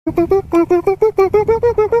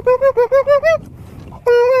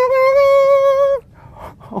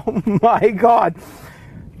Oh my God.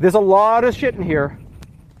 There's a lot of shit in here.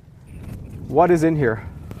 What is in here?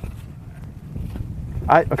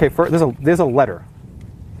 Okay, there's a letter.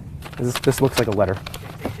 This looks like a letter.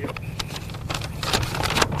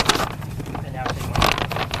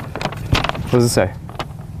 What does it say?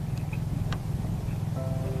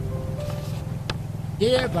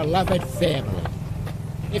 Dear beloved family,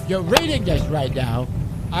 if you're reading this right now,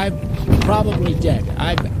 I'm probably dead.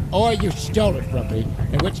 Or you stole it from me,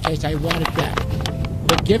 in which case I want it back.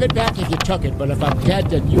 But give it back if you took it, but if I'm dead,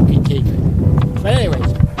 then you can keep it. But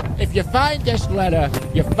anyways, if you find this letter,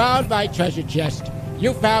 you found my treasure chest,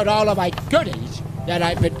 you found all of my goodies that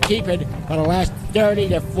I've been keeping for the last 30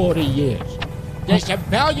 to 40 years. There's some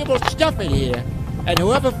valuable stuff in here, and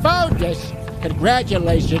whoever found this,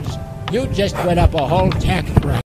 congratulations, you just went up a whole tax bracket.